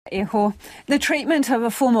Eho. The treatment of a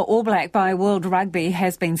former All Black by World Rugby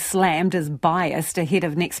has been slammed as biased ahead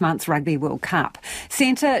of next month's Rugby World Cup.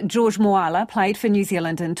 Centre George Moala played for New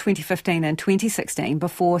Zealand in 2015 and 2016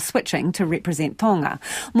 before switching to represent Tonga.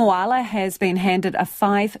 Moala has been handed a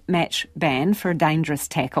 5-match ban for a dangerous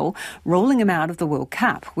tackle, ruling him out of the World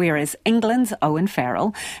Cup, whereas England's Owen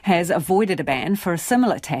Farrell has avoided a ban for a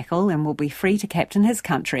similar tackle and will be free to captain his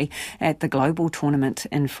country at the global tournament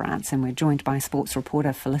in France. And we're joined by sports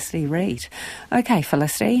reporter Felicity Reid. Okay,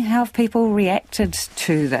 Felicity, how have people reacted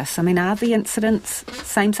to this? I mean, are the incidents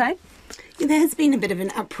same? There has been a bit of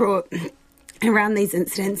an uproar around these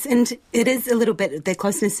incidents, and it is a little bit the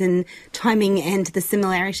closeness in timing and the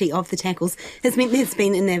similarity of the tackles has meant there's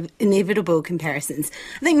been inevitable comparisons.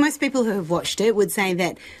 I think most people who have watched it would say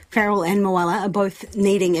that Farrell and Moala are both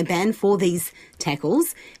needing a ban for these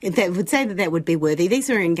tackles. They would say that that would be worthy. These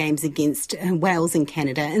are in games against Wales and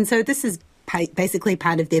Canada, and so this is basically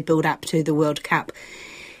part of their build-up to the World Cup.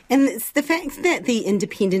 And it's the fact that the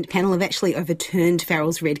independent panel have actually overturned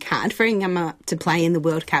Farrell's red card, freeing him up to play in the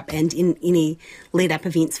World Cup and in any lead-up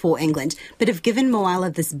events for England, but have given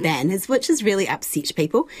Moala this ban, which has really upset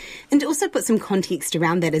people. And to also put some context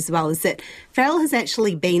around that as well, is that Farrell has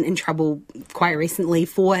actually been in trouble quite recently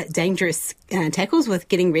for dangerous tackles with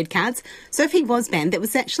getting red cards. So if he was banned, that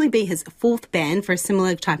would actually be his 4th ban for a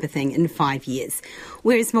similar type of thing in 5 years.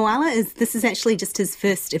 Whereas Moala, this is actually just his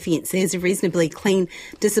first offence. He has a reasonably clean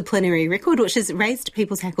disciplinary record, which has raised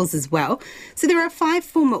people's hackles as well. So there are 5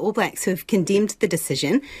 former All Blacks who have condemned the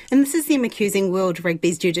decision, and this is them accusing World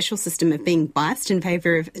Rugby's judicial system of being biased in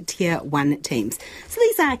favour of Tier 1 teams. So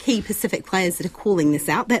these are key Pacific players that are calling this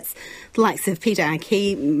out. That's the likes of Peter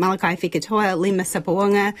Aki, Malakai Fekitoa, Lima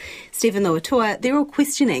Sapawanga, Stephen Loatua. They're all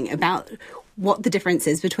questioning about what the difference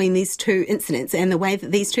is between these two incidents and the way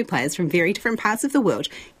that these two players from very different parts of the world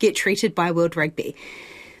get treated by World Rugby.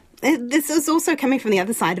 This is also coming from the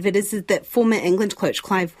other side of it, is that former England coach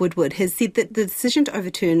Clive Woodward has said that the decision to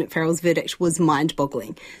overturn Farrell's verdict was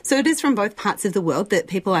mind-boggling. So it is from both parts of the world that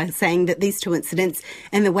people are saying that these two incidents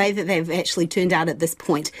and the way that they've actually turned out at this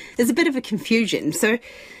point is a bit of a confusion. So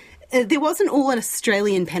there was an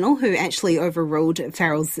all-Australian panel who actually overruled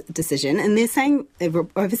Farrell's decision, and they're saying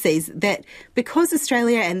overseas that because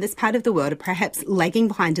Australia and this part of the world are perhaps lagging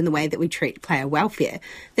behind in the way that we treat player welfare,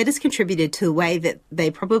 that has contributed to the way that they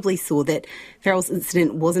probably saw that Farrell's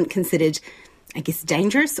incident wasn't considered, I guess,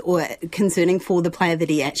 dangerous or concerning for the player that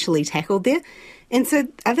he actually tackled there. And so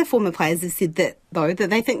other former players have said that, though, that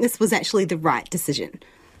they think this was actually the right decision.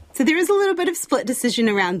 So there is a little bit of split decision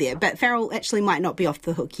around there, but Farrell actually might not be off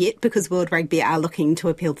the hook yet because World Rugby are looking to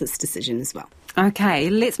appeal this decision as well. Okay,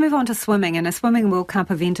 let's move on to swimming. And a Swimming World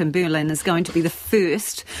Cup event in Berlin is going to be the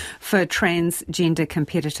first for transgender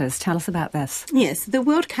competitors. Tell us about this. Yes, the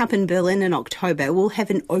World Cup in Berlin in October will have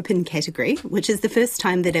an open category, which is the first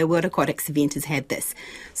time that a World Aquatics event has had this.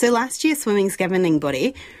 So last year, swimming's governing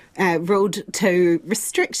body ruled to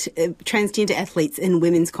restrict transgender athletes in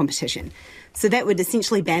women's competition. So that would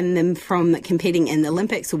essentially ban them from competing in the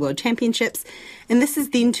Olympics or World Championships. And this is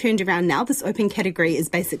then turned around now. This open category is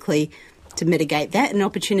basically to mitigate that, an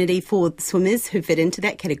opportunity for swimmers who fit into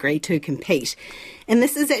that category to compete. And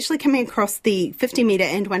this is actually coming across the 50-metre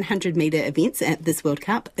and 100-metre events at this World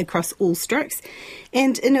Cup across all strokes.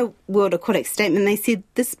 And in a World Aquatics statement, they said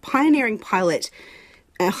this pioneering pilot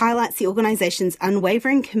highlights the organisation's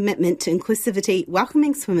unwavering commitment to inclusivity,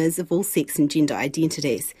 welcoming swimmers of all sex and gender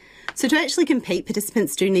identities. So to actually compete,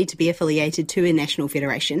 participants do need to be affiliated to a national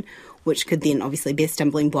federation, which could then obviously be a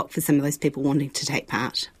stumbling block for some of those people wanting to take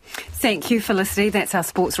part. Thank you, Felicity. That's our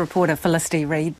sports reporter, Felicity Reid.